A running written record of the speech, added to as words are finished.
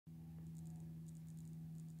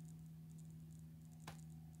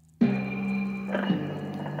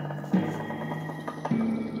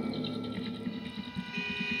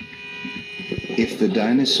If the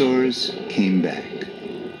Dinosaurs Came Back,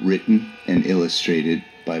 written and illustrated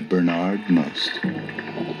by Bernard Most.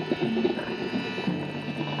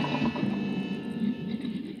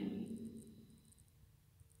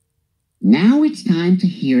 Now it's time to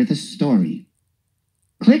hear the story.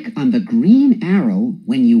 Click on the green arrow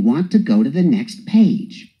when you want to go to the next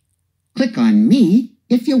page. Click on Me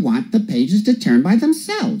if you want the pages to turn by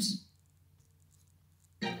themselves.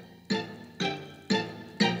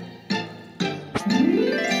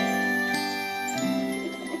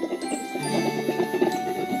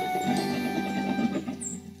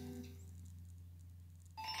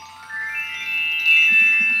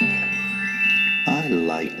 I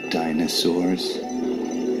like dinosaurs.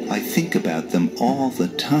 I think about them all the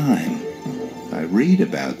time. I read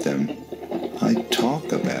about them. I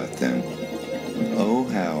talk about them. Oh,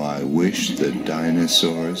 how I wish the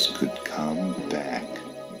dinosaurs could come back.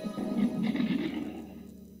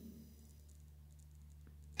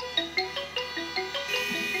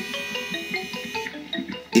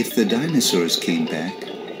 If the dinosaurs came back,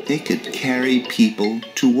 they could carry people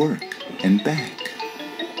to work and back.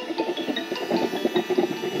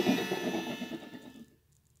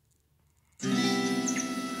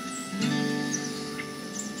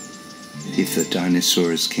 If the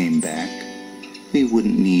dinosaurs came back, we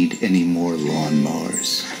wouldn't need any more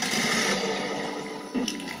lawnmowers.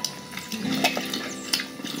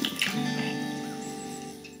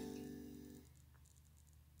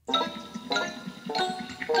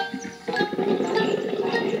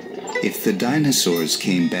 If the dinosaurs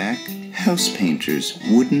came back, house painters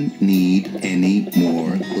wouldn't need any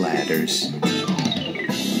more ladders.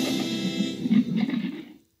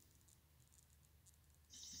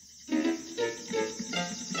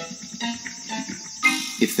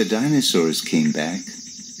 If the dinosaurs came back,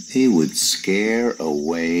 they would scare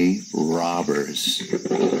away robbers.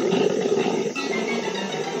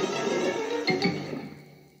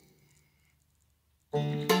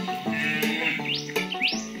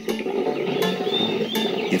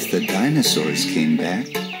 If the dinosaurs came back,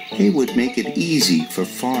 they would make it easy for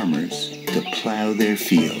farmers to plow their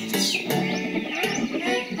fields.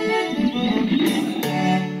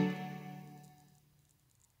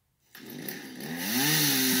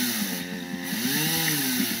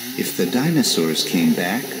 If the dinosaurs came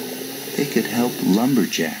back, they could help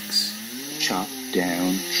lumberjacks chop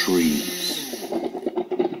down trees.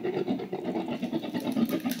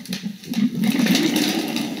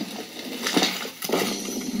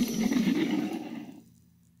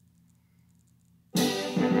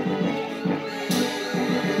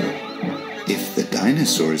 If the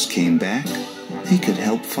dinosaurs came back, they could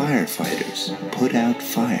help firefighters put out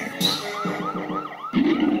fires.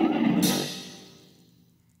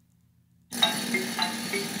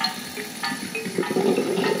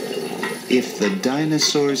 If the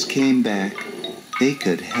dinosaurs came back, they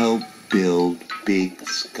could help build big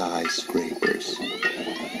skyscrapers.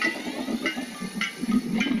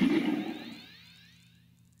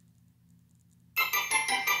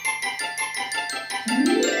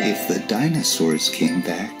 If the dinosaurs came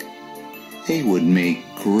back, they would make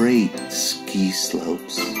great ski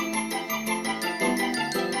slopes.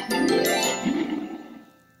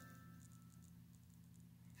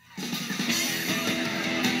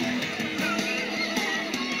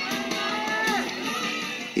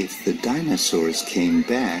 If the dinosaurs came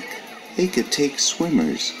back, they could take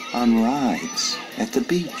swimmers on rides at the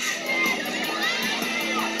beach.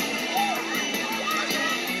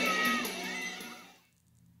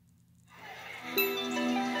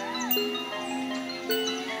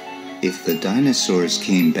 If the dinosaurs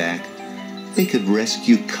came back, they could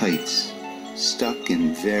rescue kites stuck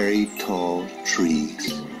in very tall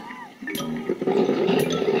trees.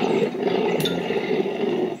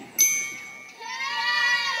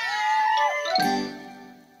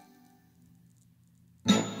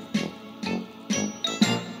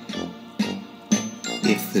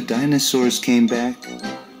 If the dinosaurs came back,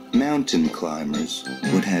 mountain climbers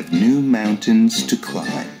would have new mountains to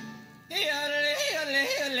climb.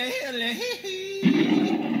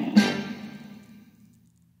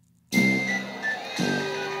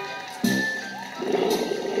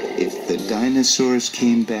 If the dinosaurs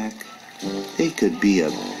came back, they could be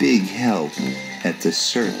a big help at the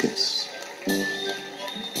circus.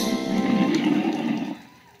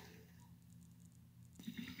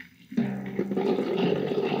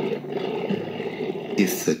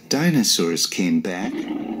 If the dinosaurs came back,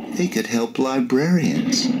 they could help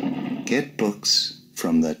librarians get books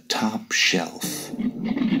from the top shelf.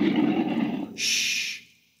 Shh.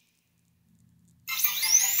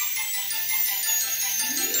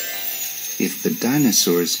 If the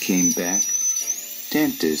dinosaurs came back,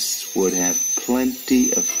 dentists would have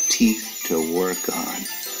plenty of teeth to work on.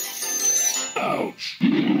 Ouch!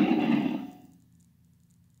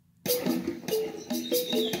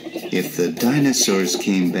 If the dinosaurs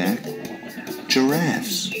came back,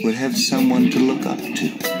 giraffes would have someone to look up to.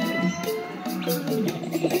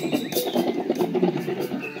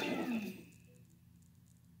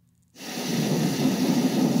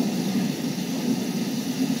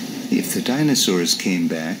 If the dinosaurs came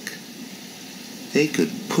back, they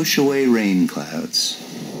could push away rain clouds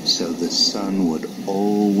so the sun would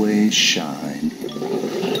always shine.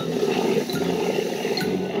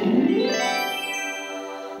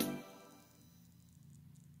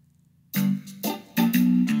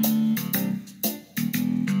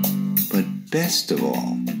 But best of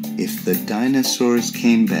all, if the dinosaurs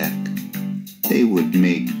came back, they would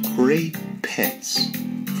make great pets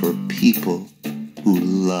for people who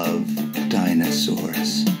love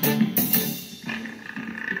dinosaurs.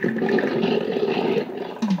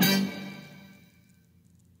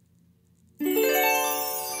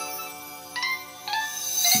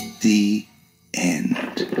 The end.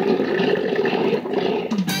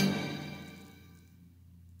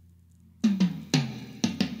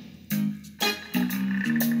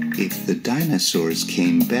 If the dinosaurs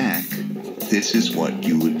came back, this is what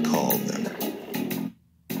you would call them: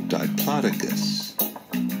 Diplodocus,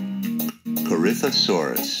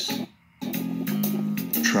 Corythosaurus,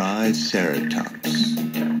 Triceratops,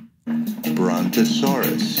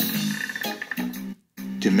 Brontosaurus,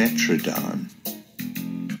 Dimetrodon,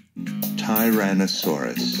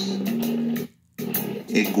 Tyrannosaurus,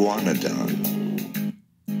 Iguanodon,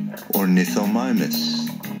 Ornithomimus,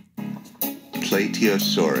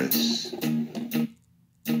 Plateosaurus,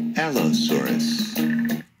 Allosaurus,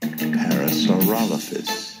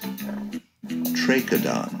 Parasaurolophus,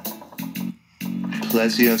 Trachodon,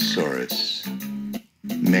 Plesiosaurus,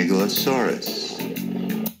 Megalosaurus,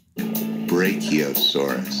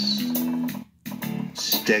 Brachiosaurus,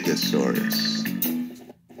 Stegosaurus,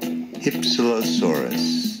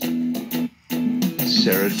 Hypsilosaurus,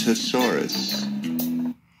 Ceratosaurus,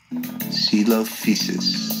 Coelophysis,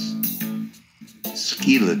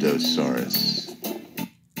 Scelidosaurus,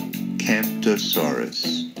 Camptosaurus,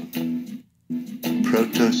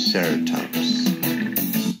 Protoceratops,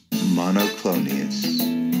 Monoclonius.